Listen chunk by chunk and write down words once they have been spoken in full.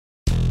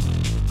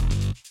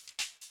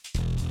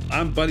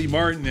I'm Buddy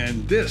Martin,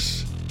 and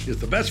this is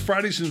the Best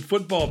Fridays in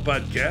Football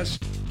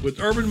podcast with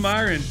Urban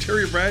Meyer and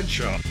Terry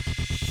Bradshaw.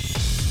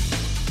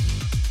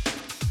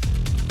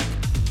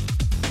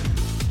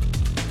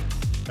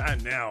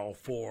 Time now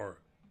for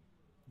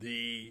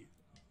the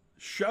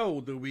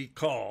show that we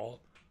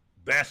call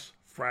Best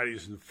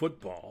Fridays in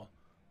Football,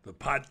 the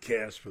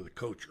podcast for the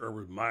Coach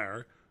Urban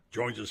Meyer.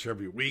 Joins us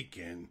every week,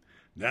 and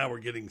now we're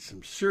getting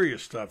some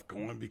serious stuff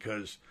going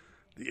because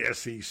the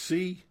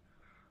SEC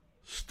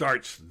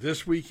starts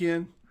this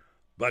weekend.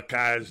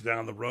 Buckeyes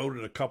down the road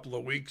in a couple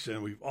of weeks,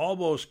 and we've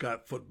almost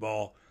got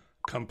football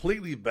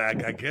completely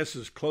back, I guess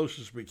as close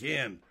as we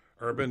can.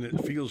 Urban,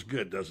 it feels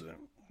good, doesn't it?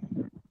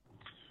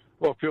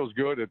 Well, it feels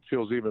good. It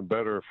feels even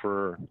better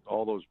for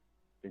all those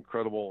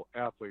incredible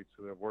athletes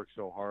that have worked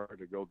so hard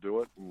to go do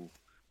it. And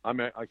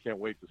I can't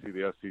wait to see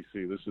the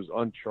SEC. This is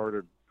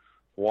uncharted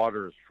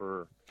waters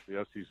for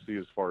the SEC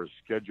as far as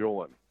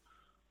schedule and,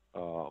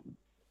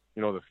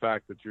 the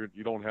fact that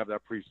you don't have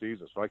that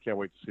preseason. So I can't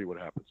wait to see what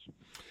happens.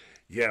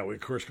 Yeah, we're,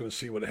 of course, going to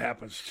see what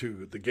happens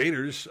to the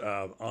Gators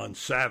on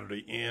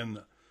Saturday in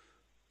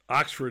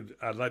Oxford.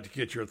 I'd like to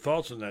get your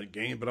thoughts on that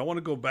game, but I want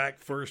to go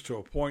back first to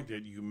a point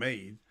that you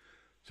made,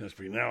 since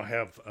we now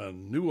have a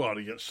new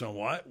audience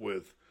somewhat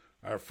with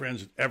our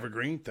friends at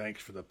Evergreen.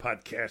 Thanks for the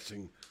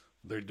podcasting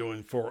they're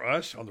doing for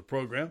us on the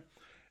program.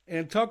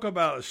 And talk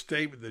about a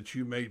statement that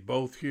you made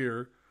both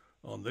here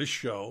on this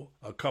show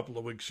a couple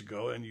of weeks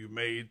ago and you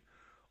made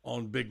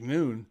on Big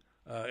Noon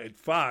at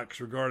Fox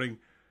regarding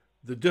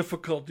the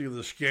difficulty of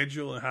the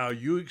schedule and how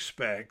you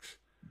expect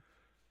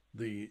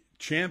the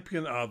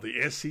champion of the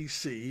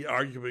SEC,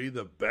 arguably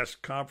the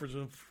best conference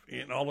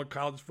in all of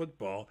college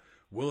football,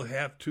 will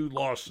have 2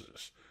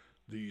 losses.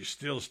 Do you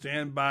still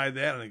stand by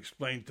that, and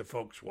explain to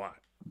folks why?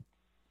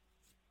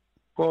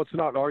 Well, it's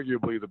not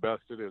arguably the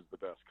best. It is the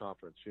best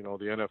conference. The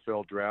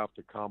NFL draft,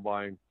 the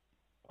combine,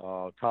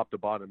 top to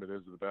bottom, it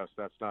is the best.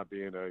 That's not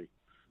being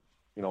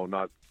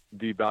not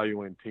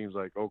devaluing teams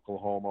like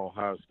Oklahoma,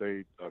 Ohio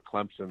State,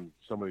 Clemson,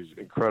 some of these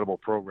incredible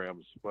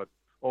programs. But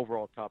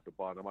overall, top to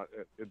bottom,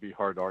 it'd be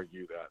hard to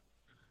argue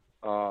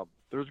that.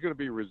 There's going to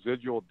be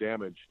residual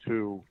damage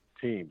to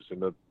teams.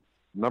 And the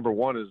number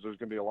one is there's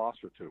going to be a loss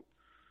or 2.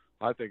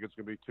 I think it's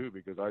going to be 2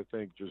 because I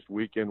think just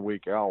week in,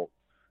 week out,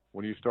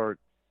 when you start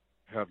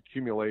have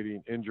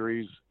accumulating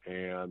injuries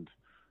and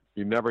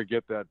you never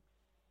get that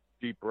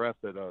deep breath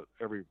that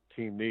every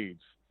team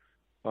needs.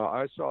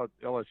 I saw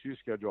LSU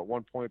schedule at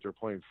one point. They're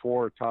playing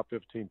 4 top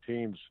 15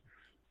 teams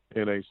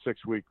in a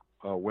 6-week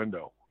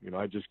window.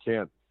 I just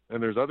can't.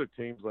 And there's other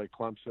teams like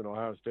Clemson,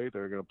 Ohio State, that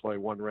are going to play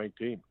 1 ranked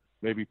team,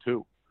 maybe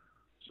 2.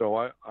 So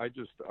I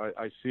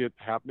see it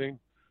happening.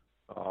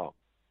 I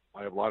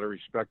have a lot of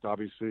respect,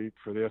 obviously,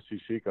 for the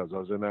SEC because I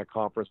was in that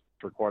conference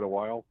for quite a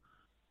while.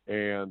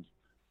 And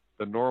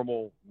the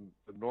normal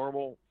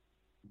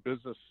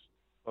business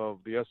of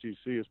the SEC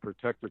is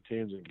protect their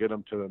teams and get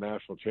them to the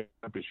national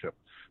championship.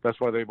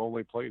 That's why they've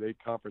only played 8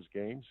 conference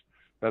games.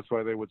 That's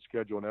why they would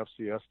schedule an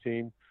FCS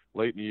team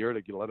late in the year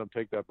to let them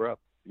take that breath.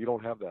 You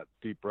don't have that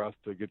deep breath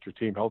to get your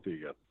team healthy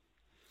again.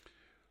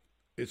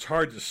 It's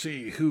hard to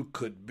see who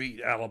could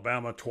beat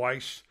Alabama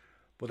twice,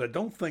 but I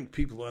don't think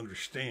people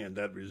understand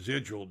that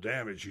residual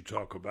damage you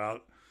talk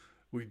about.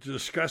 We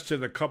discussed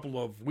it a couple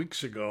of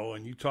weeks ago,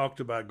 and you talked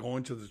about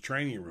going to the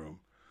training room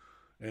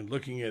and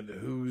looking at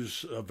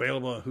who's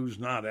available and who's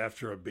not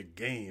after a big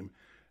game,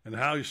 and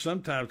how you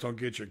sometimes don't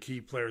get your key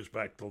players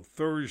back till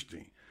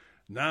Thursday.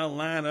 Now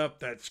line up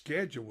that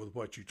schedule with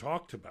what you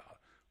talked about,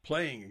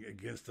 playing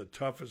against the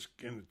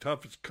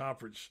toughest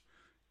conference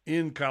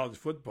in college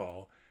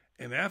football,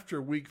 and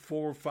after week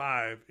 4 or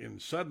 5,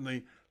 and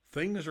suddenly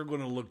things are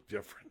going to look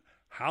different.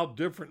 How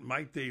different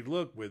might they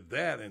look with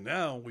that? And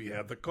now we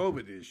have the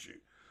COVID issue.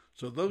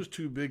 So those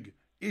 2 big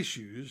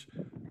issues,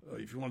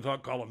 if you want to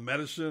call it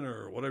medicine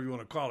or whatever you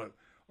want to call it,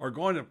 are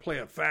going to play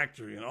a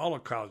factor in all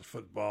of college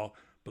football,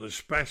 but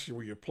especially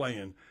where you're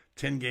playing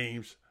 10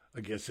 games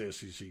against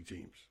SEC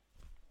teams.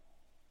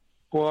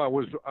 Well,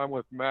 I'm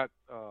with Matt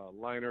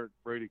Leinart,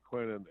 Brady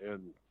Quinn,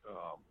 and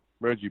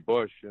Reggie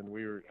Bush, and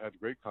had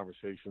great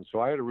conversations. So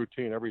I had a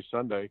routine every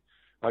Sunday.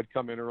 I'd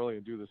come in early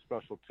and do the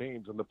special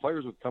teams, and the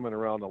players would come in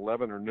around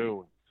 11 or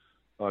noon,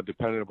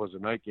 depending if it was a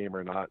night game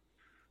or not.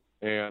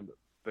 And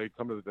they'd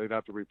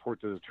have to report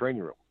to the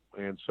training room.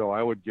 And so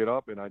I would get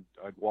up and I'd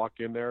walk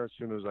in there as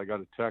soon as I got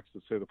a text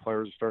that say the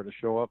players are starting to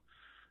show up.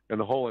 And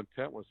the whole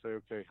intent was say,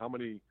 okay,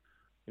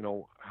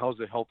 how's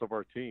the health of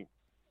our team?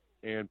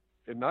 And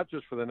not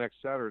just for the next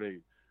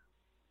Saturday.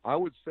 I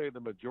would say the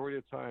majority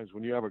of times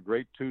when you have a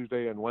great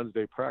Tuesday and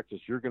Wednesday practice,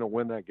 you're going to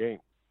win that game.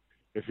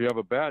 If you have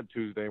a bad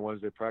Tuesday and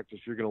Wednesday practice,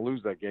 you're going to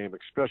lose that game,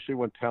 especially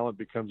when talent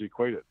becomes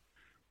equated.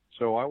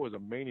 So I was a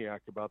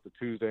maniac about the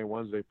Tuesday and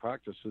Wednesday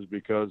practices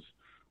because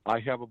I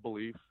have a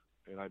belief,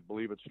 and I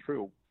believe it's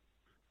true,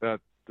 that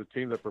the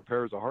team that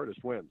prepares the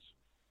hardest wins.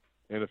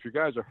 And if your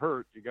guys are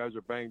hurt, you guys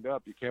are banged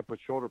up, you can't put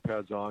shoulder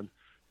pads on,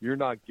 you're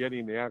not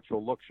getting the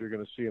actual looks you're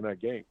going to see in that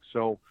game.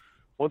 So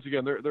once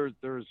again, there's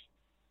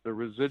the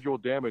residual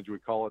damage, we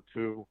call it,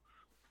 to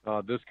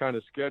this kind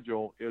of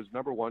schedule is,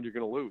 number one, you're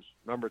going to lose.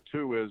 Number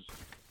two is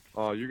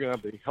you're going to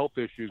have the health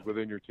issues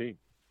within your team.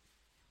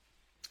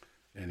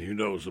 And who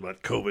knows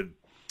about COVID?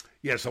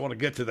 Yes, I want to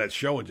get to that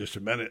show in just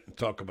a minute and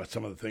talk about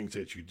some of the things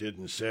that you did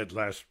and said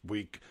last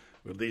week,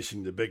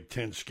 releasing the Big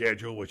Ten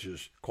schedule, which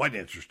is quite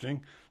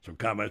interesting. Some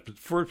comments. But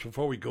first,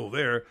 before we go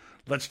there,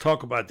 let's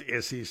talk about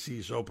the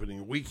SEC's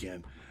opening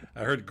weekend.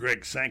 I heard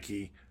Greg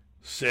Sankey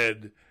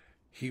said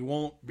he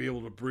won't be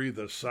able to breathe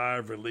a sigh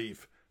of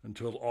relief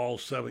until all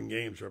 7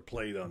 games are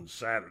played on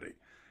Saturday.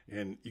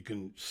 And you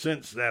can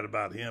sense that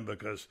about him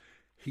because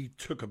he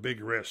took a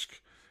big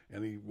risk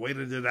and he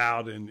waited it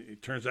out, and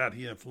it turns out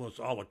he influenced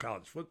all of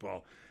college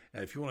football.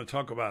 And if you want to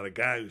talk about a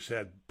guy who's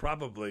had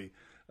probably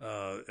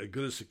a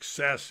good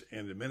success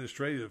and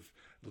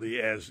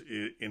administratively as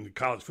in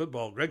college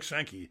football, Greg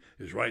Sankey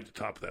is right at the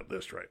top of that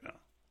list right now.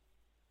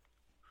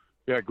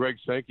 Yeah, Greg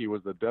Sankey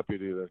was the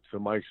deputy to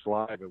Mike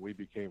Slive, and we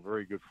became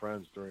very good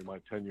friends during my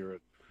tenure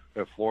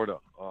at Florida.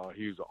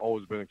 He's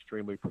always been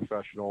extremely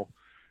professional.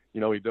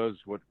 You know, he does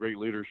what great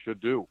leaders should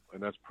do,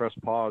 and that's press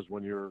pause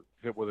when you're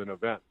hit with an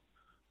event.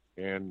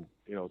 And,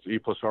 you know, it's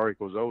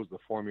E+R=O is the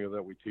formula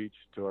that we teach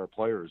to our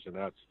players. And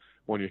that's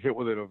when you're hit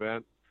with an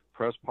event,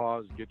 press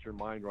pause, get your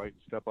mind right,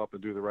 and step up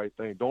and do the right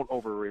thing. Don't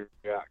overreact.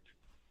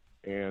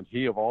 And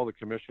he, of all the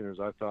commissioners,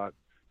 I thought,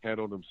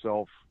 handled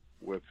himself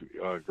with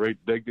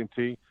great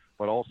dignity,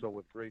 but also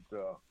with great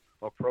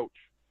approach.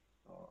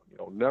 You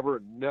know,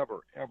 never,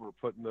 ever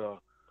putting the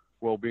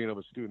well-being of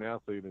a student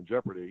athlete in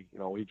jeopardy. You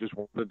know, he just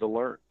wanted to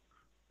learn.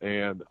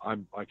 And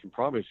I can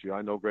promise you,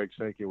 I know Greg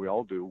Sankey, we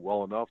all do,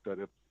 well enough that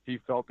if he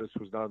felt this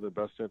was not in the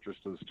best interest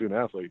of the student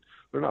athlete,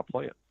 they're not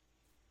playing.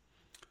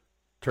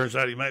 Turns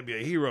out he might be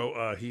a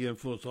hero. He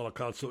influenced all of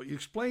college. So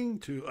explain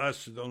to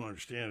us who don't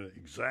understand it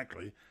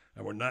exactly,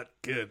 and we're not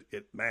good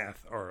at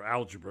math or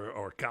algebra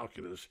or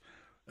calculus.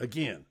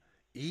 Again,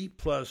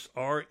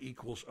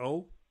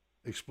 E+R=O.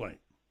 Explain.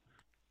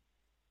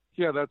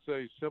 Yeah, that's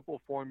a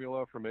simple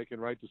formula for making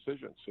right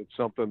decisions. It's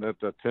something that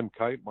Tim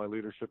Kite, my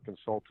leadership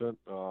consultant,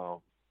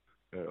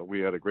 we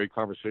had a great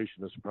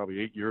conversation. This was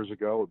probably 8 years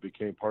ago. It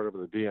became part of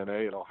the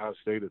DNA at Ohio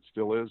State. It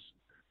still is.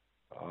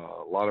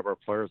 A lot of our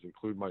players,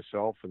 include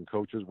myself and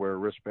coaches, wear a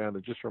wristband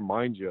that just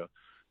reminds you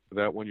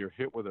that when you're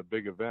hit with a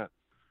big event,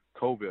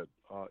 COVID,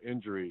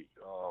 injury,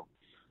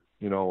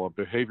 a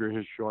behavior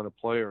issue on a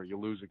player, you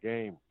lose a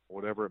game,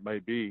 whatever it may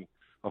be,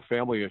 a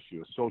family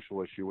issue, a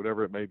social issue,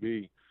 whatever it may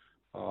be,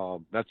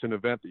 that's an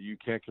event that you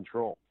can't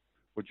control.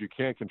 What you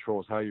can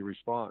control is how you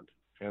respond.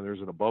 And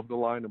there's an above the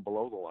line and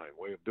below the line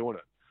way of doing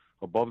it.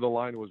 Above the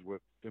line was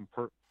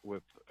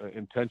with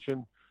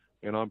intention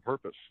and on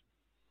purpose.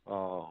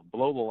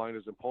 Below the line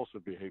is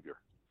impulsive behavior.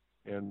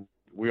 And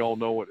we all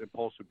know what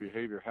impulsive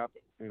behavior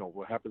happens. You know,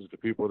 what happens to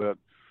people that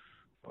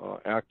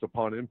act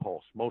upon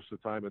impulse. Most of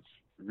the time it's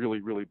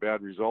really, really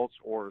bad results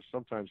or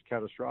sometimes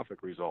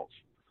catastrophic results.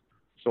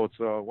 So it's,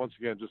 once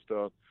again, just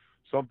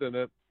something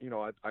that, you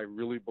know, I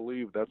really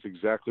believe that's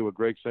exactly what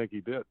Greg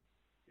Sankey did.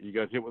 He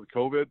got hit with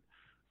COVID.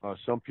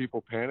 Some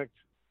people panicked.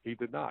 He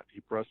did not.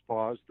 He pressed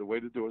pause. The way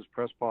to do it is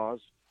press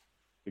pause,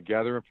 to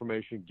gather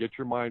information, get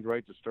your mind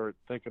right, to start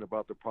thinking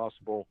about the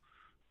possible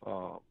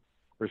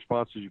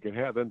responses you can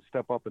have, then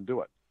step up and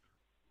do it.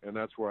 And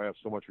that's where I have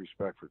so much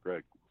respect for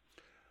Greg.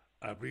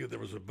 I believe there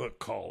was a book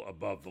called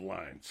Above the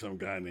Line. Some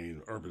guy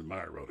named Urban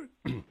Meyer wrote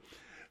it.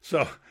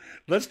 So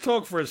let's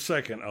talk for a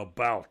second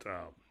about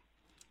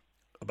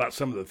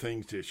some of the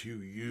things that you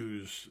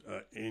use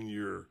in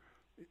your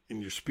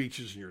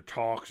speeches and your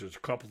talks. There's a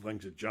couple of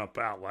things that jump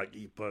out, like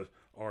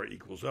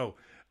E+R=O.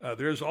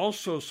 There's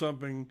also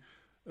something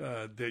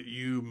that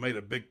you made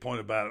a big point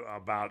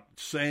about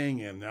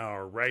saying and now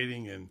are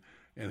writing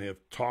and have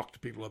talked to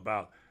people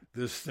about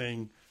this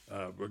thing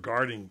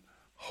regarding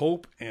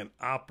hope and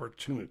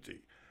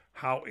opportunity,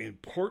 how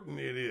important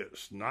it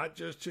is, not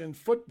just in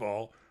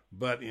football,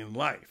 but in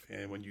life.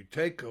 And when you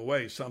take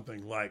away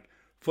something like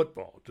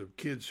football to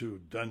kids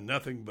who've done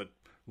nothing but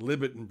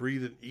live it and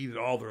breathe it and eat it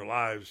all their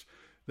lives,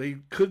 they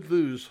could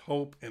lose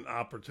hope and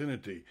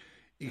opportunity.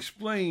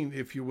 Explain,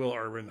 if you will,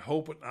 Urban,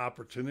 hope and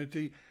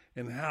opportunity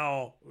and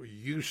how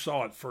you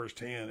saw it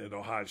firsthand at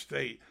Ohio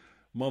State.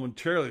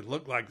 Momentarily it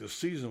looked like the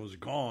season was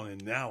gone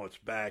and now it's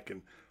back,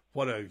 and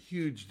what a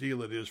huge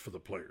deal it is for the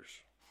players.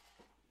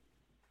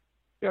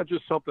 Yeah,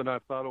 just something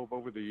I've thought of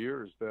over the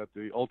years, that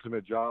the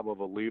ultimate job of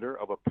a leader,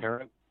 of a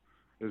parent,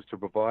 is to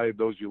provide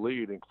those you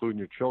lead, including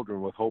your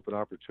children, with hope and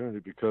opportunity,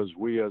 because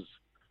we as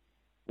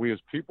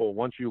people,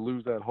 once you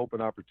lose that hope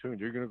and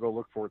opportunity, you're going to go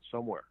look for it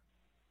somewhere.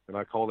 And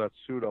I call that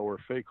pseudo or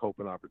fake hope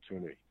and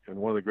opportunity. And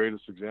one of the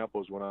greatest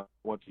examples, when I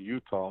went to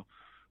Utah,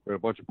 we had a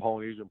bunch of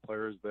Polynesian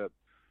players that,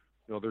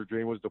 you know, their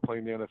dream was to play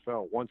in the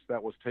NFL. Once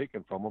that was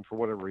taken from them for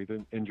whatever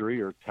reason, injury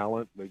or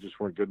talent, they just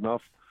weren't good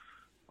enough,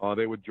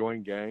 they would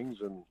join gangs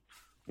and,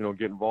 you know,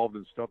 get involved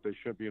in stuff they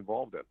shouldn't be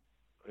involved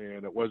in.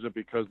 And it wasn't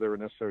because they were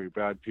necessarily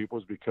bad people.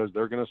 It's because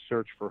they're going to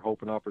search for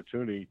hope and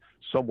opportunity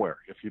somewhere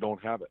if you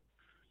don't have it.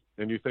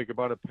 And you think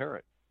about a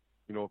parent.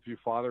 You know, if you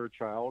father a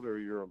child or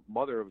you're a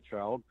mother of a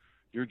child,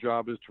 your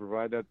job is to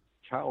provide that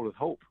child with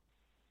hope.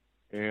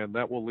 and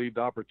that will lead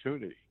to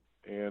opportunity.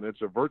 And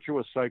it's a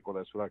virtuous cycle.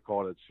 That's what I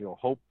call it. It's,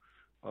 hope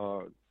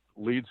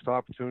leads to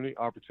opportunity.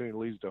 Opportunity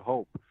leads to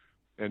hope.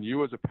 And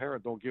you as a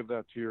parent don't give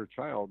that to your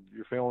child,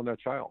 you're failing that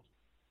child.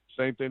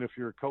 Same thing if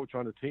you're a coach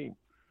on a team.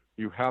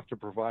 You have to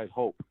provide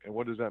hope. And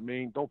what does that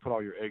mean? Don't put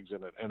all your eggs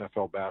in an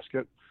NFL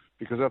basket,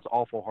 because that's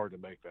awful hard to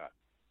make that.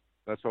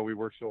 That's why we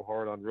work so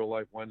hard on Real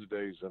Life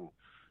Wednesdays and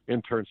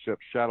internships,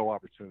 shadow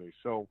opportunities.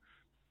 So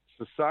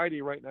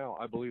society right now,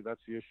 I believe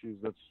that's the issues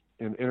that's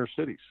in inner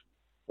cities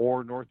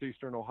or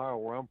northeastern Ohio,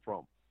 where I'm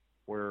from,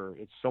 where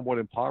it's somewhat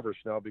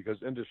impoverished now because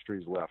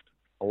industry's left.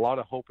 A lot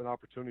of hope and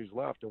opportunities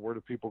left, and where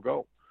do people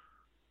go?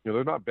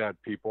 They're not bad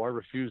people. I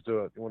refuse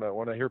to,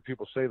 when I hear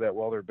people say that,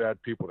 well, they're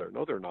bad people there.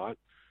 No, they're not.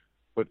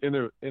 But in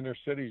their inner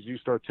cities, you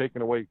start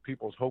taking away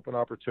people's hope and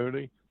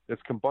opportunity,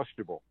 it's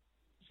combustible.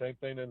 Same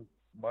thing in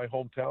my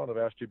hometown of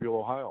Ashtabula,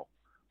 Ohio.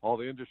 All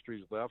the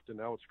industry's left, and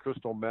now it's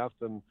crystal meth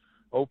and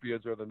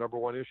opiates are the number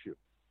one issue.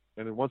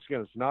 And then once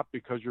again, it's not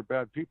because you're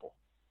bad people.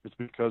 It's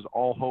because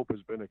all hope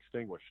has been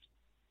extinguished.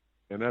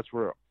 And that's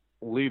where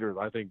leaders,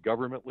 I think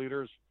government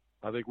leaders,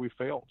 I think we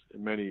failed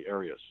in many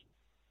areas.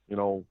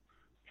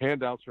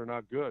 Handouts are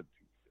not good.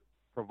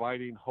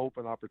 Providing hope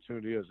and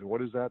opportunity is. And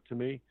what is that to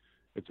me?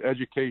 It's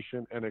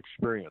education and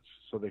experience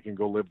so they can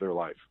go live their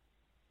life.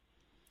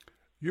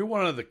 You're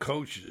one of the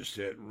coaches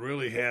that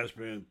really has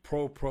been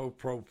pro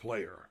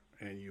player.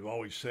 And you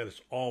always said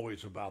it's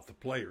always about the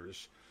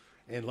players.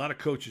 And a lot of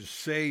coaches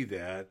say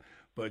that,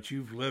 but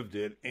you've lived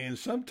it. And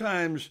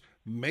sometimes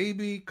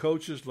maybe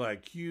coaches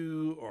like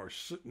you or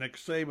Nick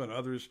Saban,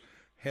 others,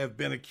 have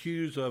been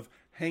accused of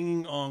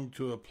hanging on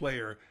to a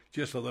player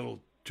just a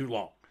little too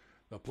long.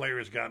 The player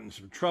has gotten in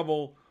some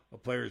trouble. The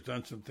player has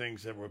done some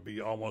things that would be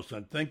almost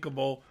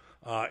unthinkable.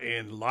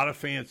 And a lot of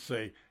fans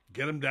say,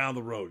 get him down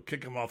the road,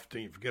 kick him off the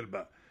team, forget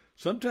about it.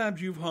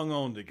 Sometimes you've hung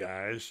on to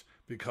guys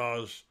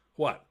because,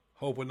 what,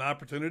 hope and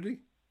opportunity?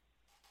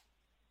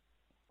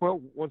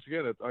 Well, once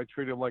again, I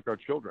treat them like our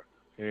children.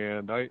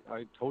 And I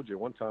told you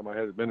one time I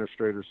had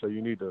administrators say,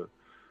 you need to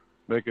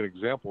make an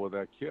example of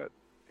that kid.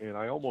 And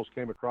I almost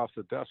came across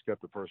the desk at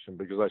the person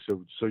because I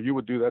said, so you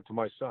would do that to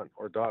my son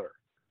or daughter?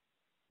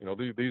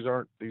 These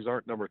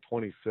aren't number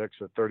 26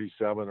 or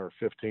 37 or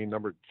 15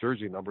 number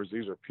jersey numbers.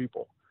 These are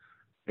people.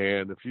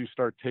 And if you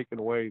start taking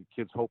away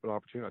kids' hope and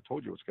opportunity, I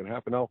told you what's going to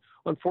happen. Now,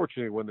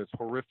 unfortunately, when it's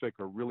horrific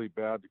or really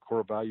bad, the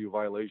core value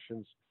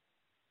violations,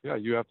 yeah,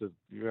 you have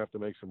to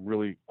make some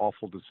really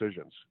awful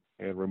decisions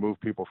and remove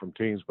people from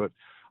teams. But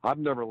I've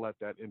never let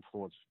that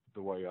influence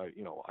the way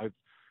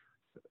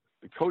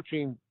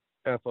coaching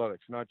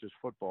athletics, not just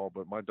football,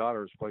 but my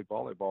daughter has played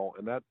volleyball,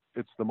 and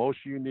it's the most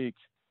unique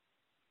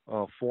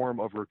form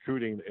of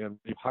recruiting. And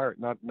you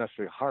not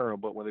necessarily hire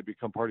them, but when they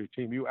become part of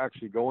your team, you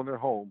actually go in their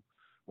home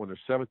when they're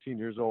 17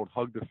 years old,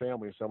 hug the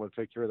family and say, I'm going to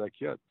take care of that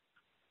kid.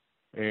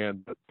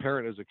 And the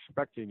parent is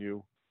expecting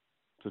you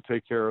to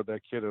take care of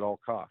that kid at all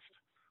costs.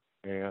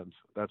 And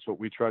that's what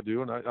we try to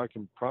do. And I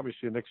can promise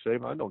you, Nick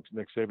Saban, I know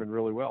Nick Saban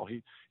really well.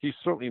 He's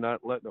certainly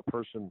not letting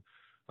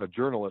a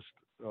journalist,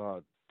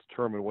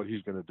 determine what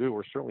he's going to do.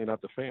 We're certainly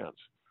not the fans,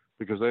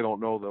 because they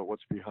don't know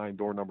what's behind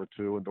door number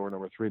 2 and door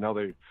number 3. Now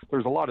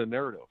there's a lot of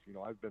narrative.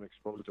 I've been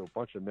exposed to a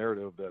bunch of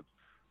narrative that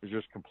is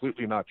just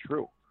completely not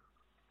true.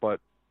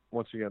 But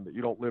once again, that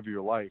you don't live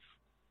your life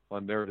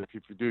on narrative.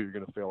 If you do, you're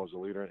going to fail as a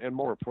leader, and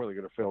more importantly,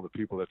 you're going to fail the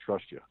people that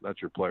trust you.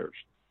 That's your players.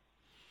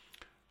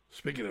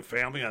 Speaking of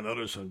family, I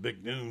noticed on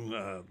Big Noon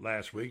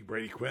last week,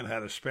 Brady Quinn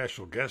had a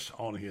special guest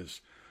on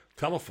his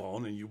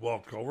telephone, and you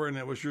walked over, and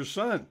it was your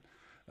son,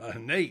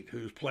 Nate,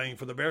 who's playing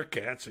for the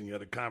Bearcats, and you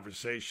had a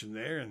conversation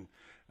there, and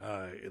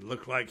it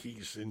looked like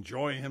he's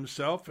enjoying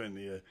himself,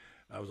 and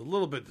I was a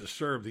little bit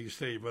disturbed. He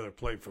said he'd rather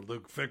play for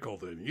Luke Fickell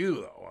than you,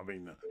 though. I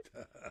mean,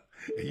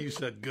 you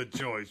said good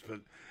choice, but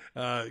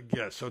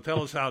yeah. So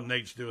tell us how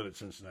Nate's doing at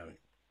Cincinnati.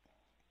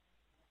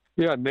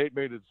 Yeah, Nate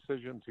made a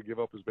decision to give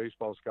up his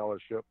baseball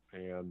scholarship,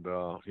 and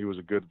he was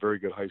a very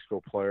good high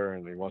school player,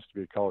 and he wants to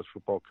be a college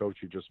football coach.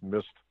 He just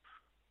missed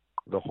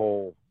the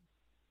whole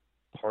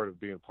part of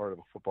being part of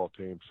a football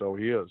team. So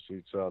he is.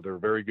 They're a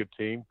very good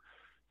team.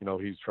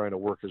 He's trying to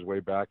work his way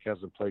back.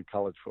 Hasn't played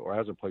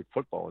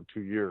football in 2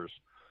 years.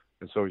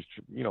 And so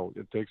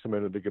it takes a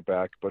minute to get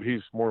back, but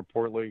more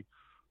importantly,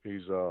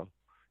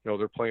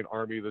 they're playing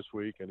Army this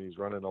week, and he's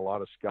running a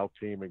lot of scout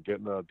team and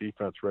getting the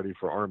defense ready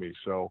for Army.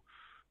 So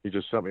he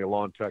just sent me a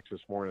long text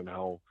this morning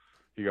how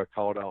he got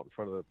called out in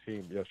front of the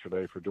team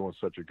yesterday for doing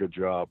such a good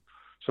job.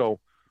 So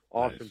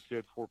awesome. Nice.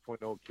 Kid,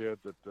 4.0 kid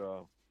that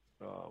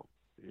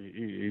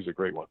he's a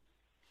great one.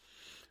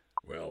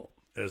 Well,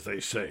 as they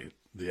say,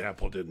 the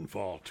apple didn't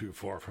fall too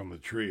far from the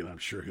tree, and I'm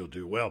sure he'll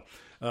do well.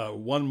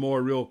 One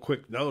more real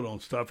quick note on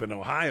stuff in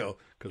Ohio,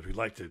 because we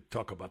like to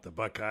talk about the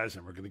Buckeyes,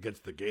 and we're going to get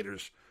to the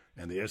Gators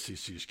and the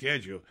SEC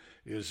schedule,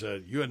 is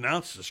you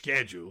announced the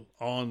schedule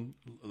on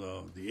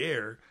the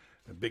air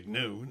at Big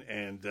Noon,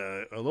 and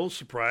a little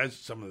surprised at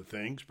some of the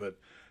things, but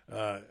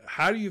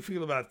how do you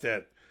feel about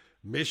that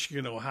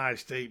Michigan-Ohio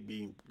State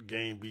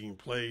game being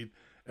played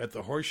at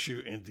the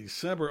Horseshoe in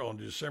December, on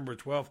December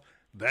 12th?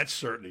 That's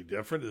certainly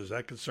different. Does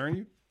that concern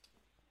you?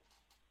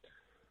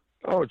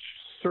 Oh, it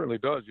certainly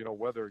does.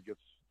 Weather gets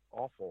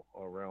awful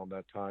around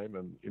that time,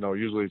 and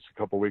usually it's a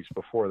couple weeks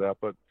before that.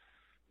 But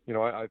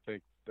I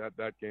think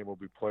that game will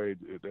be played.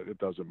 It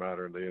doesn't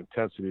matter. The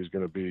intensity is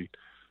going to be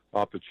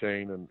off the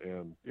chain, and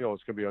it's going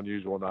to be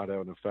unusual not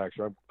having the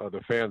factor.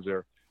 The fans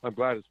there. I'm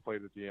glad it's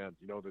played at the end.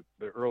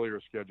 The earlier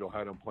schedule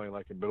had them playing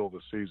like in the middle of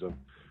the season.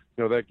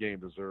 That game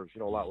deserves,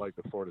 a lot like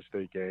the Florida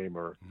State game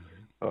or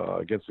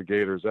against the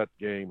Gators. That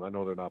game, I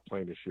know they're not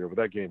playing this year, but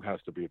that game has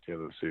to be at the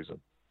end of the season.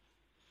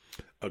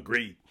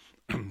 Agreed.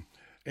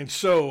 And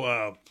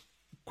so,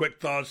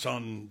 quick thoughts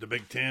on the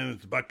Big Ten,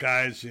 the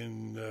Buckeyes,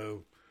 and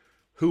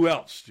who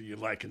else do you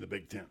like in the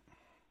Big Ten?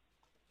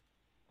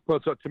 Well,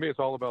 to me, it's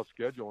all about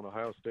schedule, and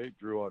Ohio State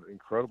drew an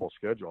incredible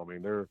schedule. I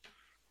mean,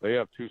 they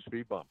have two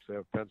speed bumps. They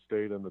have Penn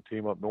State and the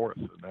team up north,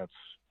 and that's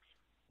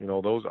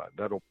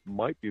that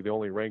might be the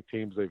only ranked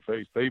teams they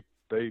face.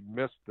 They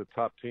missed the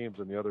top teams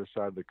on the other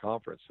side of the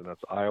conference, and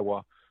that's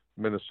Iowa,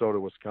 Minnesota,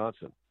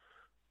 Wisconsin.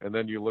 And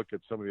then you look at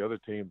some of the other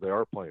teams, they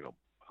are playing them.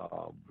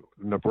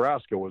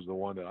 Nebraska was the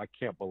one that I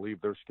can't believe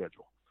their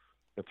schedule.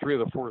 And three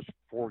of the first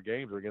four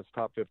games are against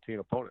top 15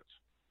 opponents.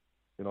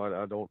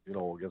 I don't,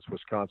 against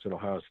Wisconsin,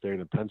 Ohio State,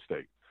 and Penn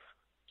State.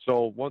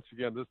 So once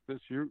again,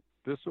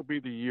 this will be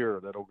the year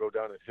that'll go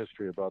down in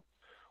history about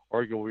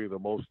arguably the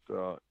most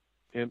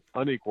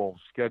unequal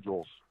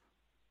schedules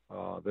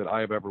that I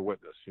have ever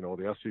witnessed.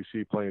 The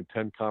SEC playing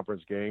 10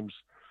 conference games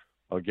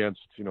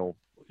against,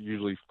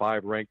 usually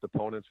 5 ranked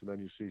opponents, and then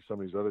you see some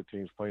of these other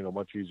teams playing a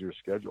much easier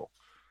schedule,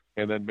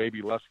 and then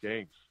maybe less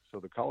games. So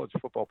the College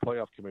Football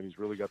Playoff Committee's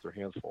really got their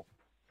hands full.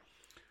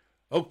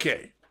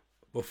 Okay.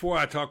 Before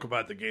I talk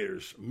about the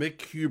Gators,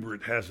 Mick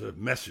Hubert has a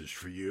message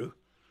for you.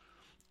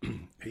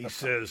 He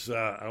says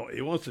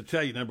he wants to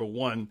tell you, number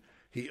one,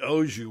 he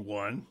owes you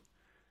one.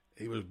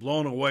 He was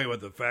blown away with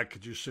the fact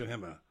that you sent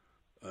him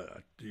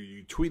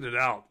you tweeted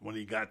out when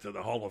he got to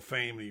the Hall of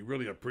Fame, and he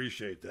really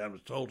appreciated that. It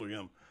was told to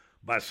him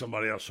by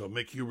somebody else. So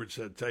Mick Hubert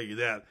said, tell you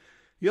that.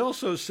 He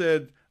also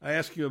said, I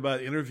asked you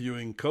about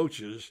interviewing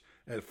coaches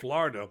at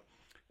Florida,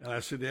 and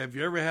I said, have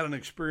you ever had an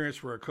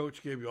experience where a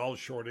coach gave you all the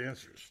short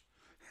answers?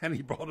 And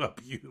he brought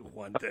up you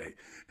one day.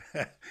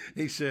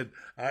 He said,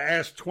 I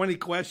asked 20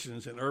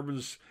 questions, and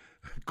Urban's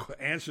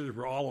answers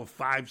were all of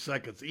 5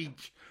 seconds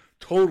each.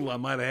 Total, I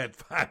might have had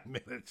 5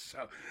 minutes.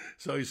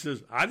 So he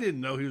says, I didn't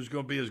know he was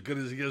going to be as good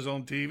as he is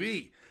on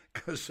TV.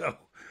 So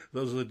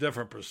those are the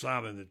different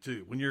persona in the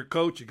two. When you're a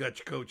coach, you got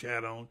your coach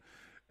hat on.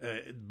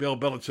 Bill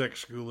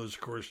Belichick's school is,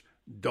 of course,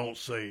 don't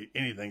say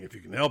anything if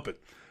you can help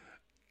it.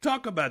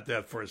 Talk about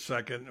that for a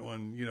second.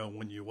 When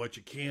you what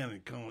you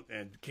can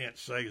and can't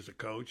say as a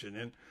coach, and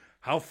then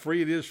how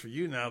free it is for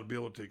you now to be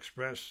able to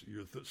express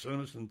your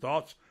sentiments and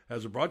thoughts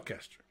as a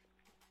broadcaster.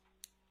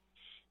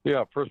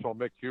 Yeah, first of all,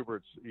 Mick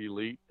Hubert's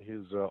elite.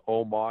 He's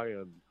Oh My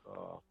and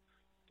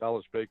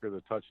Dallas Baker,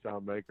 the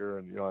touchdown maker,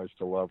 and I used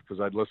to love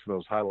because I'd listen to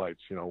those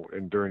highlights,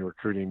 and during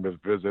recruiting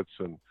visits,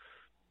 and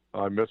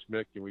I miss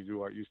Mick, and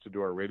I used to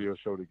do our radio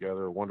show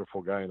together. A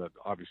wonderful guy, and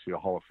obviously a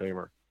Hall of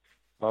Famer.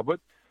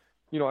 But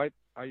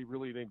I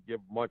really didn't give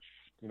much.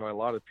 A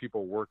lot of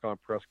people work on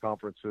press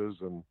conferences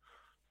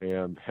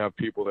and have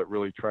people that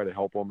really try to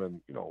help them,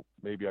 and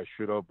maybe I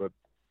should have, but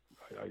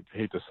I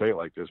hate to say it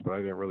like this, but I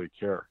didn't really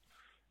care.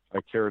 I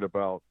cared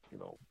about,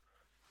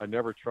 I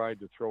never tried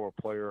to throw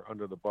a player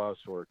under the bus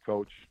or a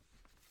coach.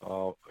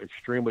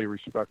 Extremely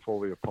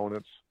respectful of the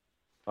opponents.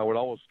 I would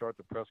always start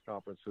the press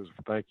conferences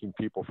thanking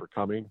people for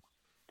coming,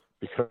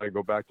 because I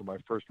go back to my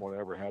first one I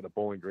ever had at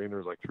Bowling Green. There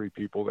was like 3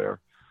 people there.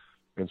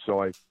 And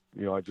so I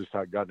just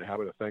had gotten the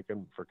habit of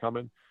thanking for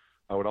coming.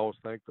 I would always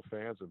thank the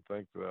fans and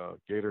thank the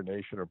Gator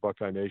Nation or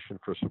Buckeye Nation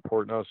for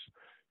supporting us.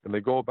 And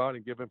they go about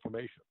and give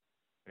information.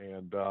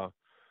 And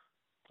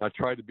I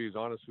tried to be as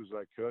honest as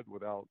I could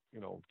without,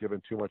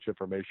 giving too much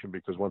information,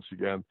 because once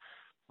again,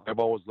 I've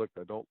always looked,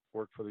 I don't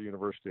work for the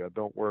university. I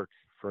don't work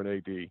for an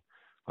AD.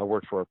 I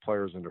work for our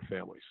players and their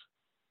families.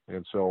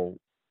 And so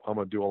I'm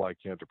going to do all I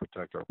can to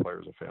protect our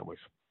players and families.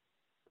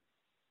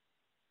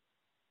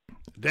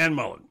 Dan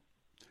Mullen.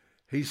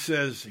 He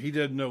says he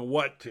didn't know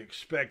what to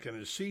expect in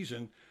his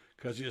season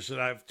because he said,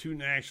 I have 2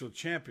 national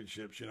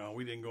championships.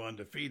 We didn't go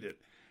undefeated.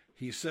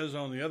 He says,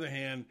 on the other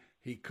hand,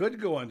 he could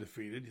go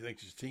undefeated. He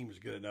thinks his team is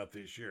good enough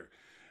this year.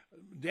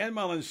 Dan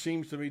Mullen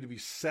seems to me to be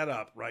set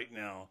up right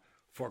now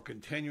for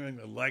continuing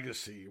the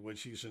legacy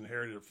which he's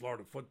inherited at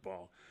Florida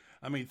football.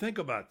 I mean, think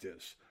about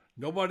this.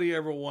 Nobody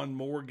ever won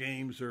more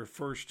games their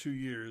first 2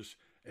 years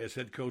as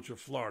head coach of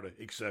Florida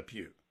except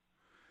you.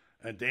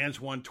 And Dan's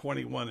won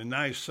 21, and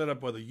now he's set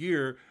up with a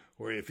year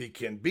where if he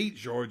can beat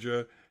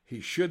Georgia,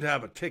 he should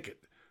have a ticket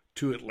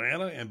to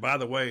Atlanta. And by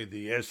the way,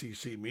 the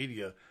SEC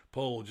media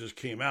poll just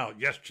came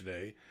out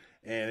yesterday,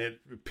 and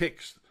it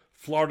picks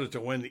Florida to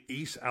win the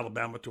East,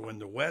 Alabama to win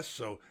the West.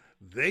 So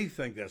they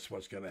think that's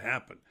what's going to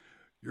happen.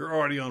 You're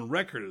already on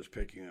record as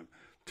picking them.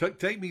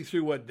 Take me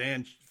through what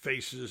Dan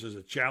faces as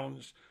a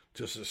challenge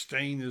to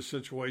sustain this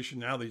situation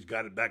now that he's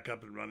got it back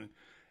up and running.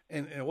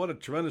 And what a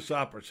tremendous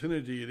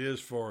opportunity it is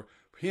for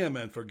him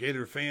and for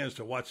Gator fans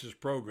to watch this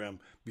program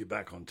be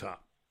back on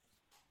top.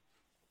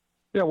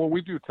 Yeah, when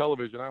we do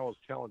television, I always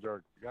challenge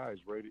our guys,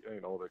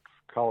 radio, the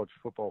college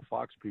football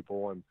Fox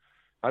people, and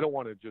I don't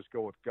want to just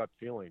go with gut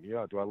feeling.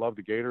 Yeah, do I love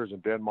the Gators?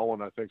 And Dan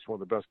Mullen, I think, is one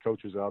of the best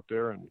coaches out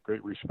there, and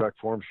great respect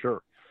for him,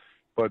 sure.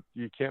 But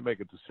you can't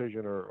make a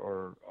decision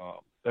or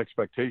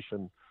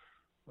expectation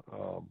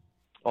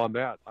on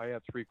that. I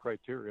had three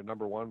criteria.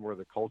 Number one, were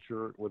the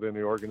culture within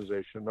the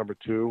organization. Number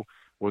two,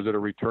 was it a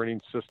returning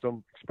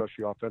system,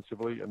 especially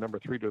offensively? And number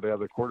three, do they have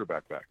their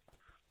quarterback back?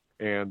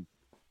 And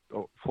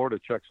Florida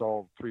checks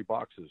all three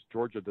boxes.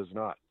 Georgia does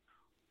not.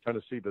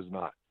 Tennessee does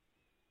not.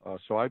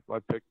 So I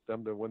picked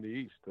them to win the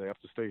East. They have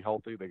to stay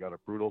healthy. They got a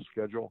brutal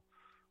schedule,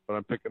 but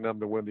I'm picking them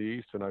to win the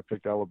East, and I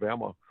picked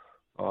Alabama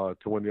to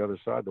win the other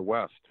side, the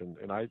West.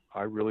 And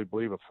I really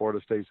believe if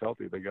Florida stays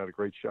healthy, they got a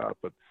great shot.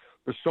 But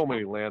there's so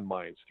many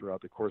landmines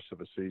throughout the course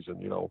of a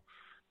season.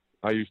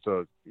 I used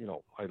to,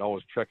 I'd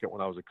always check it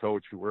when I was a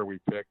coach where we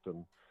picked,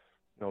 and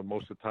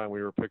most of the time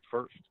we were picked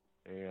first.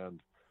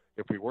 And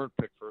if we weren't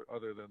picked for,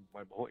 other than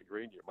my Bowling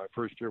Green year, my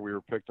first year we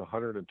were picked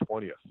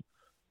 120th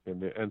in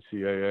the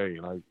NCAA,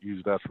 and I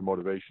used that for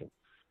motivation.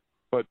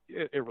 But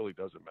it really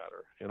doesn't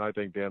matter. And I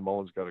think Dan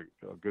Mullen's got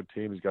a good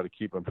team. He's got to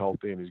keep them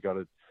healthy, and he's got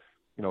to,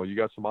 you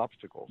got some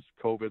obstacles.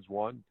 COVID's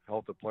one,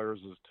 health of players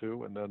is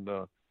two, and then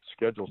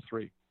schedule's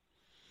three.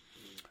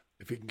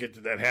 If he can get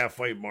to that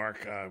halfway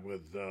mark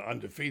with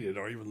undefeated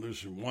or even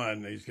losing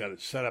one, he's got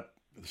it set up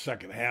the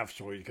second half,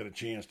 so he's got a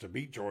chance to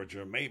beat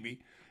Georgia, maybe,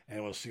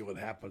 and we'll see what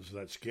happens to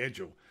that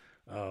schedule.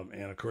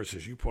 And, of course,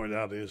 as you pointed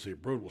out, it is a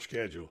brutal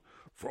schedule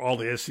for all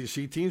the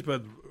SEC teams,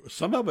 but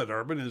some of it,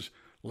 Urban, is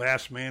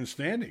last man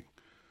standing.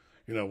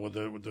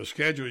 With the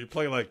schedule you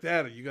play like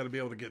that, you got to be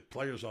able to get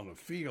players on the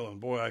field. And,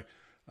 boy,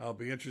 I'll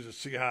be interested to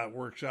see how it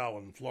works out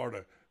when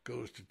Florida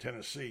goes to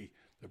Tennessee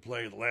to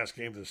play the last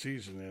game of the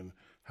season and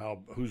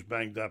who's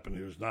banged up and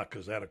who's not,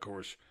 because that, of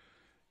course,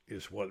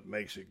 is what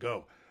makes it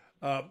go.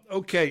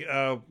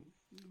 Okay,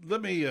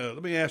 let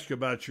me ask you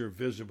about your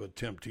visit with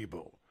Tim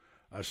Tebow.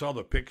 I saw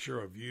the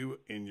picture of you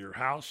in your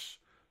house.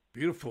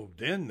 Beautiful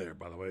den there,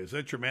 by the way. Is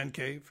that your man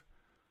cave?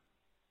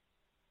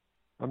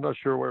 I'm not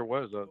sure where it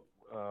was.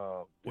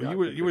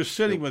 You were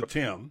sitting with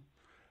Tim,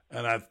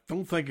 and I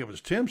don't think it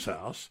was Tim's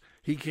house.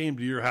 He came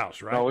to your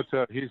house, right? No,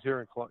 he's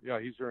here in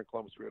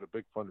Columbus. We had a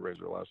big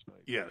fundraiser last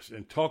night. Yes,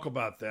 and talk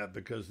about that,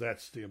 because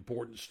that's the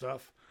important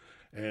stuff.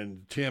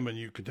 And Tim and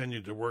you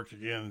continued to work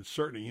again. And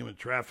certainly, human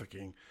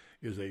trafficking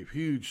is a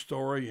huge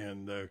story,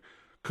 and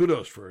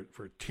kudos for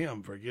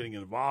Tim for getting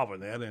involved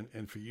in that,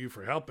 and for you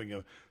for helping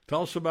him.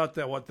 Tell us about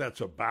that, what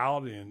that's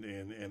about,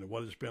 and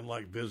what it's been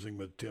like visiting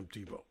with Tim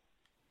Tebow.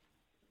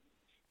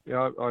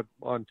 Yeah,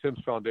 on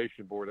Tim's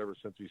foundation board ever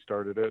since he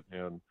started it,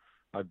 and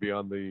I'd be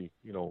on the,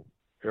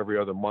 every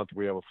other month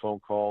we have a phone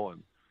call.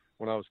 And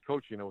when I was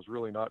coaching, I was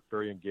really not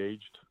very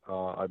engaged.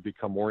 I've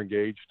become more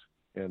engaged,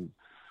 and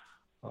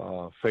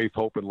faith,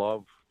 hope, and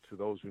love to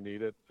those who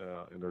need it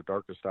in their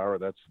darkest hour.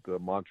 That's the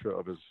mantra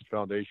of his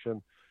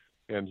foundation.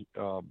 And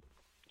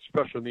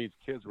special needs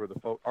kids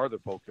are the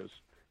focus.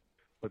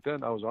 But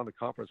then I was on the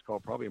conference call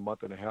probably a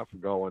month and a half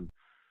ago, and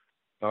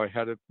I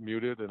had it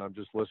muted, and I'm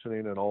just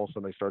listening, and all of a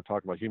sudden they start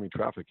talking about human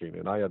trafficking,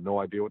 and I had no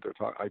idea what they're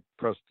talking. I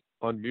pressed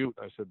unmute.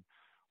 I said,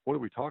 "What are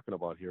we talking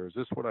about here? Is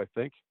this what I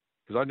think?"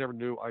 Because I never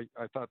knew. I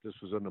thought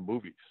this was in the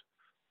movies.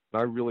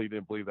 And I really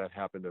didn't believe that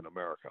happened in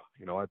America.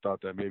 I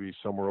thought that maybe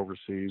somewhere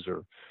overseas,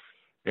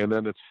 and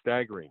then it's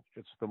staggering.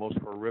 It's the most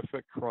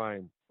horrific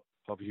crime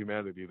of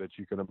humanity that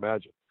you can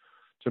imagine.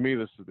 To me,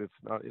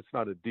 it's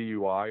not a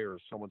DUI or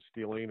someone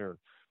stealing, or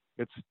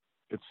it's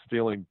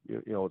stealing.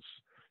 It's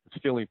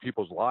stealing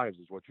people's lives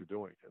is what you're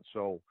doing. And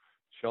so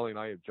Shelley and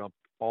I have jumped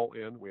all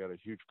in. We had a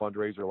huge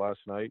fundraiser last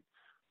night.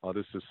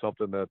 This is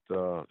something that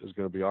is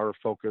going to be our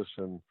focus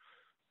and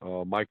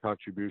my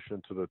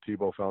contribution to the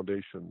Tebow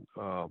Foundation.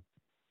 So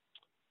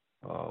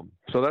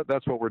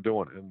that's what we're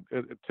doing.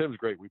 And Tim's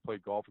great. We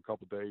played golf a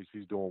couple of days.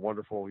 He's doing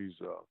wonderful. He's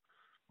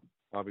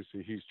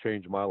obviously he's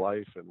changed my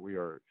life, and we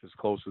are as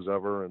close as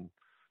ever. And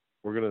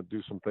we're going to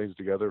do some things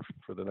together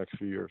for the next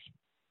few years.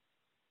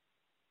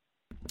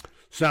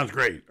 Sounds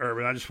great,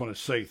 Urban. I just want to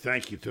say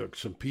thank you to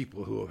some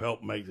people who have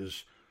helped make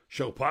this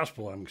show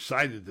possible. I'm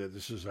excited that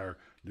this is our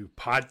new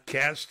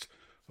podcast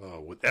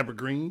with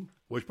Evergreen,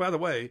 which, by the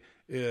way,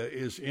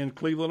 is in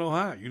Cleveland,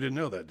 Ohio. You didn't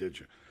know that, did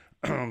you?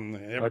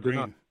 Evergreen. I did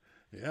not.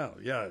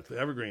 Yeah, it's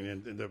Evergreen.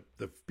 And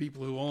the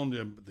people who own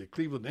the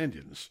Cleveland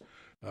Indians,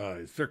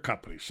 it's their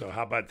company. So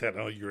how about that? I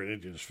know you're an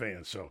Indians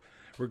fan. So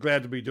we're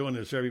glad to be doing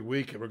this every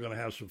week, and we're going to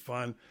have some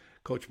fun.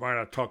 Coach Meyer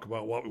and I talk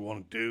about what we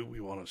want to do.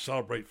 We want to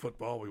celebrate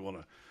football. We want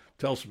to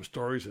tell some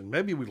stories, and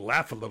maybe we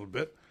laugh a little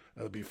bit.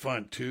 That'll be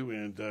fun, too,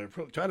 and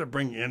try to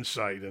bring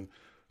insight. And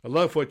I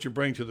love what you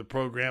bring to the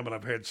program, and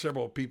I've had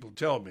several people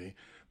tell me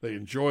they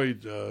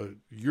enjoyed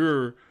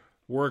your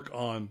work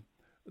on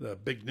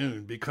Big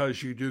Noon,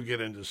 because you do get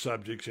into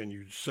subjects and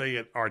you say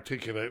it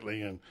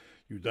articulately, and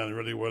you've done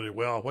really, really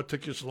well. What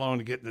took you so long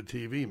to get into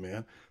TV,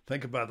 man?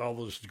 Think about all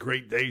those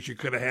great days you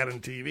could have had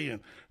on TV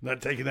and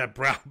not taking that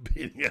brow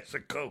beating as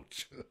a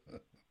coach.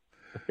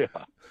 Yeah.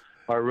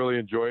 I really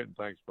enjoy it, and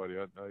thanks, buddy.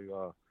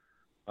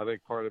 I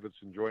think part of it's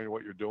enjoying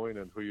what you're doing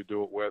and who you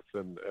do it with.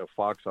 And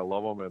Fox, I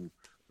love them,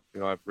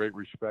 and I have great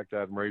respect,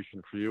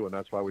 admiration for you, and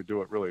that's why we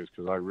do it. Really, is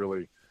because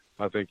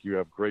I think you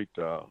have great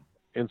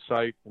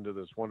insight into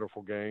this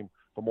wonderful game,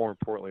 but more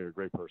importantly, you're a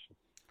great person.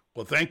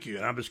 Well, thank you.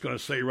 And I'm just going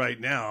to say right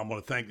now, I'm going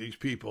to thank these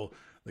people,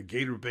 the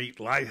Gator Bait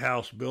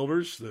Lighthouse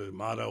Builders. The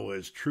motto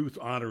is truth,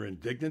 honor,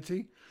 and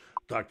dignity.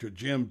 Dr.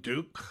 Jim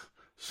Duke,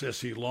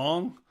 Sissy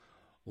Long,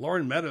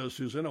 Lauren Meadows,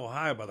 who's in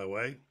Ohio, by the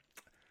way,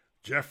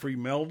 Jeffrey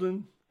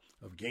Meldon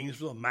of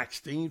Gainesville, Max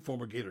Steen,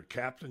 former Gator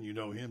captain, you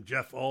know him,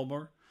 Jeff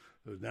Ulmer,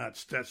 who's now at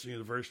Stetson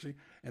University,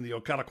 and the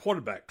Ocala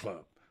Quarterback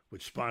Club,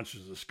 which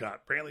sponsors the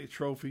Scott Brantley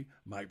Trophy,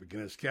 Mike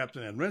McGinnis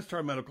captain, and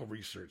Rinstar Medical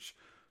Research,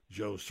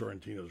 Joe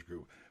Sorrentino's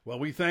group. Well,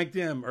 we thank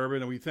them,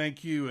 Urban, and we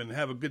thank you, and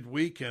have a good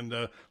week,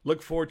 and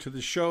look forward to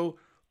the show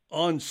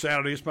on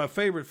Saturday. It's my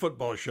favorite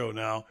football show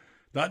now,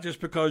 not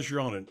just because you're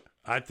on it.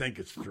 I think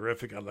it's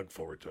terrific. I look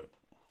forward to it.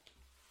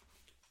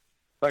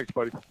 Thanks,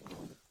 buddy.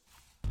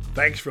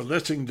 Thanks for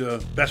listening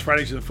to Best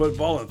Fridays in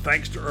Football, and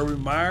thanks to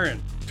Urban Meyer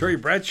and Terry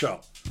Bradshaw.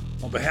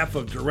 On behalf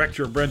of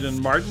Director Brendan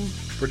Martin,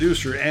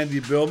 producer Andy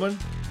Billman,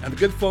 and the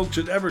good folks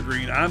at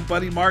Evergreen, I'm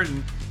Buddy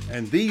Martin,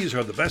 and these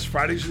are the Best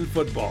Fridays in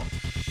Football.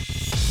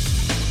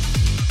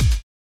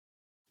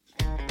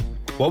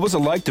 What was it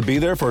like to be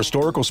there for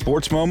historical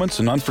sports moments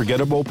and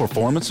unforgettable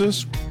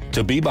performances?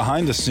 To be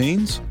behind the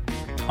scenes?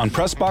 On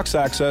Pressbox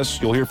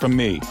Access, you'll hear from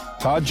me,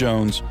 Todd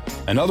Jones,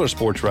 and other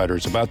sports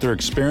writers about their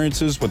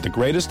experiences with the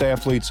greatest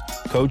athletes,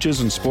 coaches,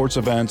 and sports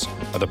events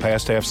of the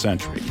past half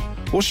century.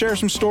 We'll share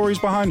some stories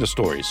behind the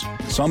stories,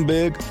 some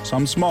big,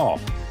 some small,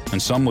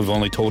 and some we've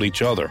only told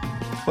each other.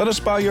 Let us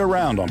spy you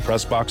around on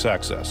Pressbox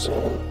Access.